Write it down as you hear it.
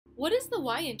What is the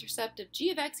y-intercept of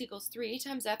g of x equals 3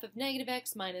 times f of negative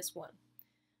x minus 1?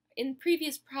 In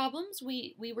previous problems,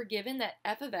 we were given that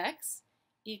f of x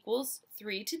equals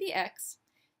 3 to the x.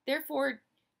 Therefore,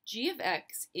 g of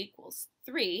x equals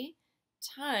 3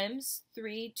 times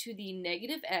 3 to the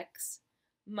negative x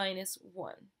minus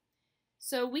 1.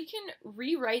 So we can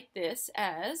rewrite this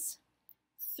as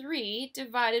 3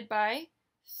 divided by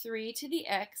 3 to the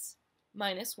x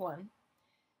minus 1.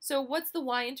 So what's the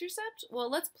y-intercept? Well,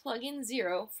 let's plug in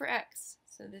 0 for x.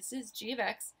 So this is g of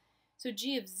x. So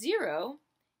g of 0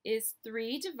 is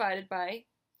 3 divided by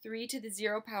 3 to the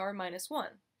 0 power minus 1.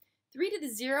 3 to the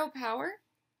 0 power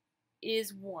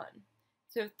is 1.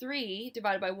 So 3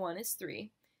 divided by 1 is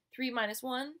 3. 3 minus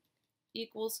 1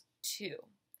 equals 2.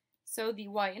 So the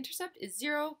y-intercept is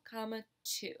 0,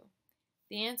 2.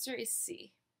 The answer is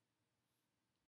C.